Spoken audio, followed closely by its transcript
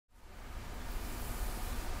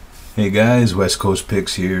Hey guys, West Coast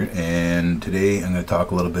Picks here, and today I'm going to talk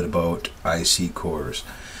a little bit about IC cores.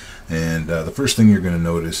 And the first thing you're going to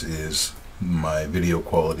notice is my video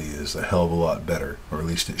quality is a hell of a lot better, or at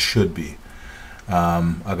least it should be.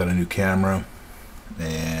 I got a new camera,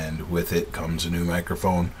 and with it comes a new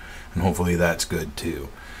microphone, and hopefully that's good too.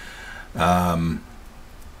 But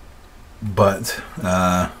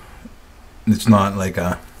it's not like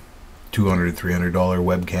a $200, $300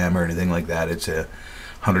 webcam or anything like that. It's a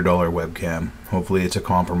 $100 webcam. Hopefully it's a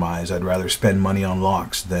compromise. I'd rather spend money on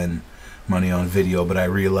locks than money on video, but I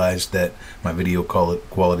realized that my video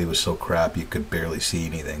quality was so crap you could barely see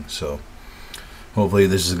anything, so hopefully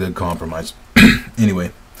this is a good compromise.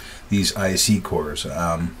 Anyway, these IC cores,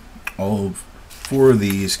 all 4 of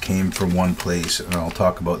these came from one place, and I'll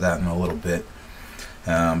talk about that in a little bit,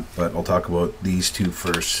 but I'll talk about these 2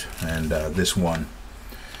 first, and this one,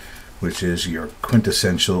 which is your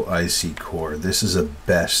quintessential IC core. This is a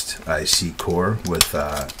best IC core with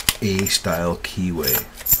a style keyway.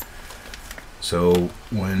 So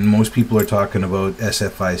when most people are talking about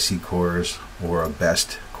SFIC cores or a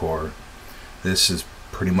best core, this is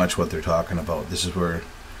pretty much what they're talking about. This is where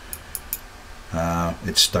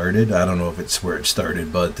it started. I don't know if it's where it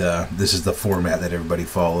started, but this is the format that everybody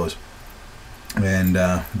follows. And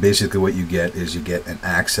basically what you get is you get an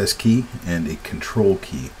access key and a control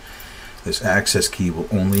key. This access key will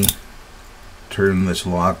only turn this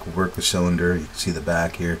lock, work the cylinder. You can see the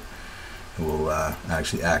back here. It will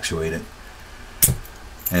actually actuate it.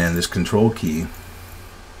 And this control key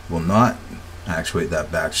will not actuate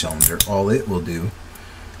that back cylinder. All it will do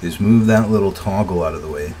is move that little toggle out of the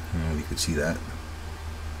way. I don't know if you can see that.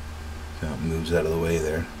 So it moves out of the way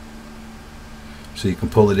there. So you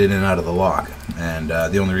can pull it in and out of the lock. And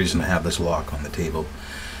the only reason I have this lock on the table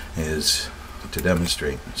is to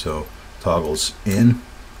demonstrate. So toggles in,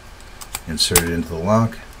 insert it into the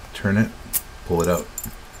lock, turn it, pull it out.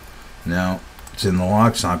 Now it's in the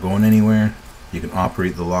lock, it's not going anywhere. You can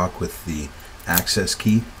operate the lock with the access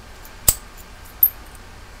key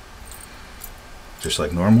just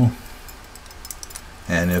like normal.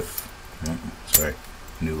 And if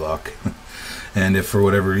new lock. And if for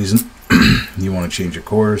whatever reason you want to change your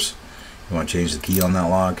cores, you want to change the key on that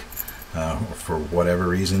lock, or for whatever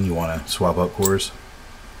reason you want to swap out cores,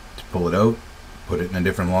 pull it out, put it in a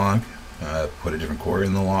different lock, put a different core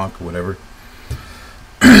in the lock, whatever.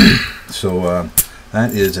 So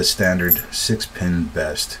that is a standard 6-pin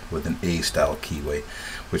best with an A-style keyway,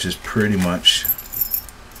 which is pretty much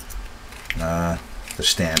the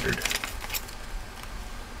standard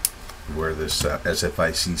where this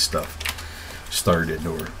SFIC stuff started,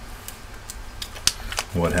 or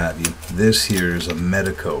what have you. This here is a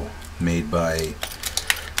Medico made by,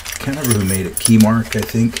 I can't remember who made it, Keymark, I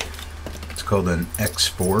think. It's called an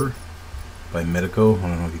X4 by Medico. I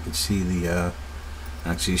don't know if you can see the,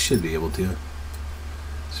 actually you should be able to.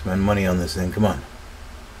 Spend money on this thing, come on.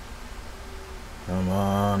 Come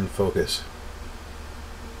on, focus.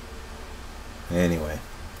 Anyway,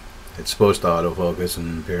 it's supposed to autofocus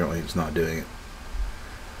and apparently it's not doing it.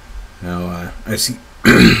 Now, I see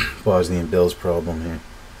Bosnian Bill's problem here.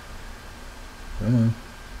 Come on.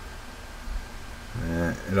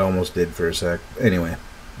 It almost did for a sec. Anyway,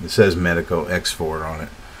 it says Medico X4 on it.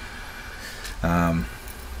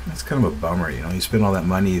 That's kind of a bummer, you know. You spend all that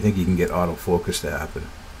money, you think you can get autofocus to happen.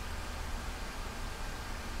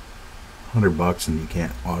 $100 and you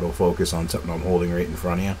can't autofocus on something I'm holding right in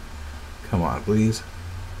front of you. Come on, please.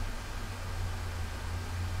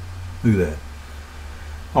 Look at that.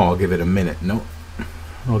 Oh, I'll give it a minute. Nope.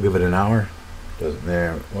 I'll give it an hour. Doesn't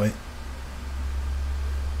there. Wait.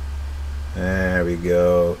 There we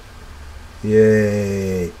go.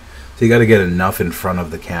 Yay. So you got to get enough in front of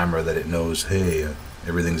the camera that it knows, hey,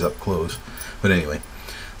 everything's up close. But anyway,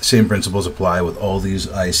 the same principles apply with all these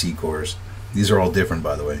IC cores. These are all different,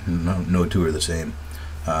 by the way. No 2 are the same.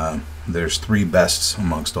 There's 3 bests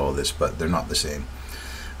amongst all this, but they're not the same.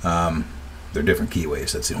 They're different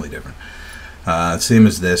keyways. That's the only difference. Same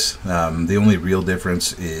as this. The only real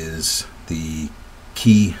difference is the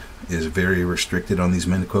key is very restricted on these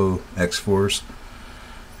Medico X4s,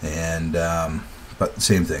 and but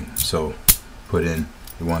same thing. So put in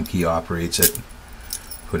the one key, operates it,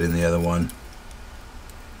 put in the other one,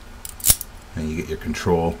 and you get your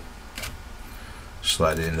control.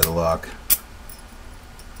 Slide it into the lock,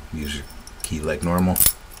 use your key like normal.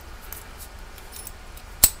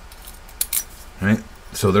 Alright,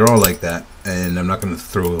 so they're all like that, and I'm not going to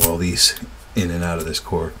throw all these in and out of this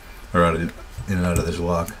core, or in and out of this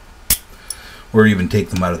lock, or even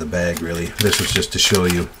take them out of the bag, really. This was just to show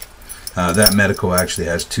you. That Medico actually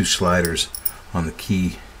has 2 sliders on the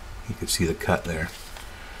key. You can see the cut there.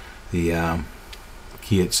 The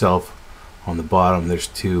key itself, on the bottom there's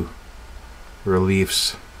two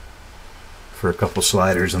reliefs for a couple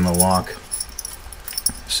sliders in the lock.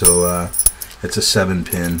 So it's a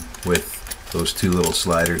 7-pin with those two little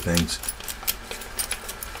slider things.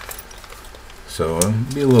 So it'll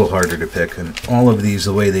be a little harder to pick. And all of these,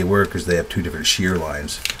 the way they work is they have two different shear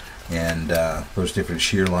lines. And those different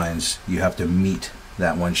shear lines, you have to meet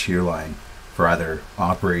that one shear line for either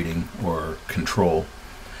operating or control.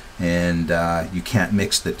 And you can't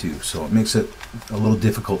mix the two. So it makes it a little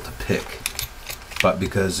difficult to pick. But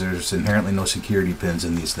because there's inherently no security pins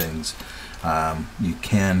in these things, you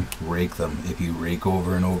can rake them. If you rake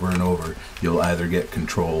over and over and over, you'll either get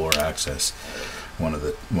control or access one of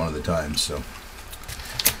the times. So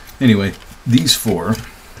anyway, these four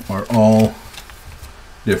are all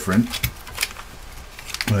different,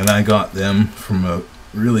 and I got them from a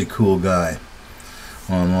really cool guy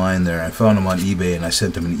online there. I found him on eBay and I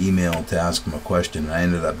sent him an email to ask him a question, and I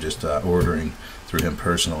ended up just ordering through him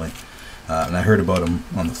personally. And I heard about him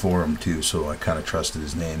on the forum too, so I kind of trusted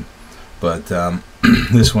his name. But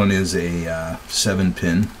this one is a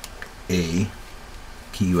 7-pin A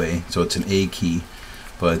keyway, so it's an A key,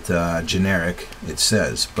 but generic it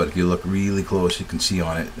says. But if you look really close, you can see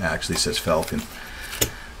on it actually says Falcon,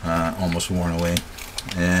 almost worn away.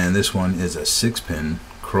 And this one is a 6-pin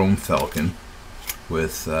chrome Falcon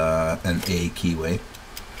with an A keyway.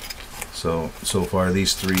 So far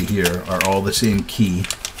these three here are all the same key.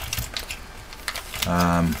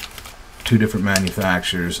 Two different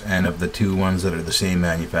manufacturers, and of the two ones that are the same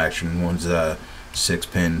manufacturer, one's a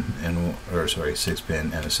 6-pin and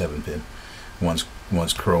 6-pin and a 7-pin.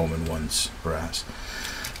 One's chrome and one's brass.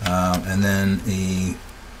 And then a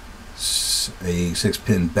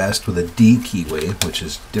 6-pin best with a D keyway, which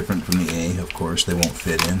is different from the A, of course, they won't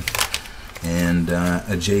fit in, and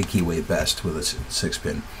a J keyway best with a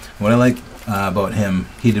 6-pin. What I like about him,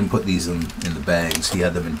 he didn't put these in the bags, he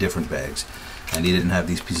had them in different bags. And he didn't have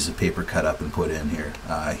these pieces of paper cut up and put in here.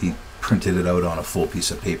 He printed it out on a full piece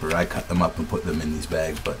of paper. I cut them up and put them in these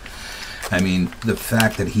bags. But I mean, the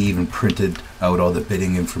fact that he even printed out all the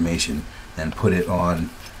bidding information and put it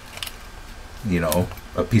on, you know,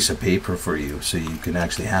 a piece of paper for you, so you can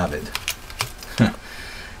actually have it.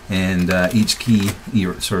 And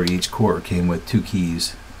each core came with 2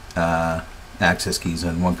 keys, access keys,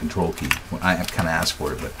 and 1 control key. Well, I kind of asked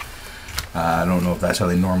for it, but I don't know if that's how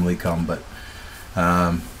they normally come. But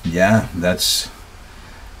yeah, that's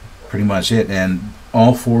pretty much it. And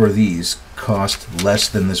all 4 of these cost less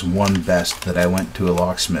than this one best that I went to a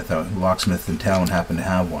locksmith. A locksmith in town happened to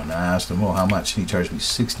have one. I asked him, oh, how much? He charged me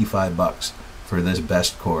 $65 for this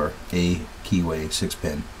best core A keyway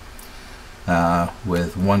 6-pin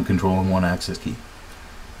with 1 control and 1 access key.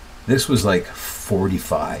 This was like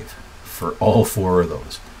 $45 for all 4 of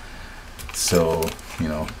those. So, you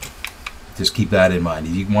know, just keep that in mind.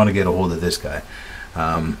 If you want to get a hold of this guy,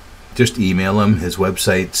 just email him. His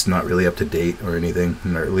website's not really up to date or anything,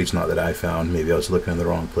 or at least not that I found. Maybe I was looking in the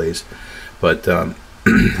wrong place. But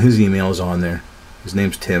his email is on there. His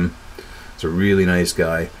name's Tim. He's a really nice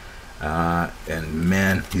guy. And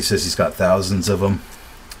man, he says he's got thousands of them.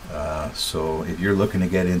 So if you're looking to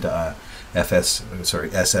get into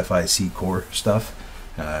SFIC core stuff,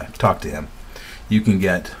 talk to him. You can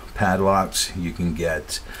get padlocks, you can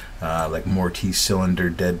get like Mortise cylinder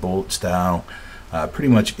deadbolt style, pretty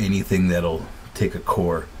much anything that'll take a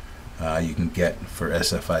core you can get for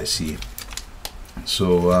SFIC.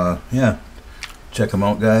 So yeah, check them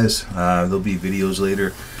out, guys. There'll be videos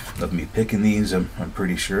later of me picking these, I'm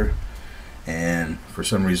pretty sure. And for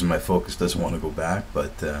some reason my focus doesn't want to go back,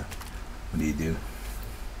 but what do you do?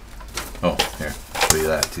 Oh, here, I'll show you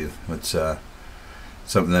that too. It's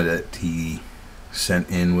something that he sent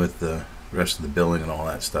in with the rest of the billing and all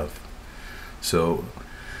that stuff. So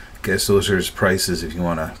I guess those are his prices. If you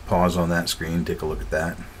want to pause on that screen, take a look at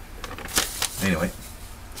that. Anyway,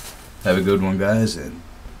 have a good one, guys, and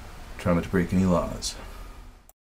try not to break any laws.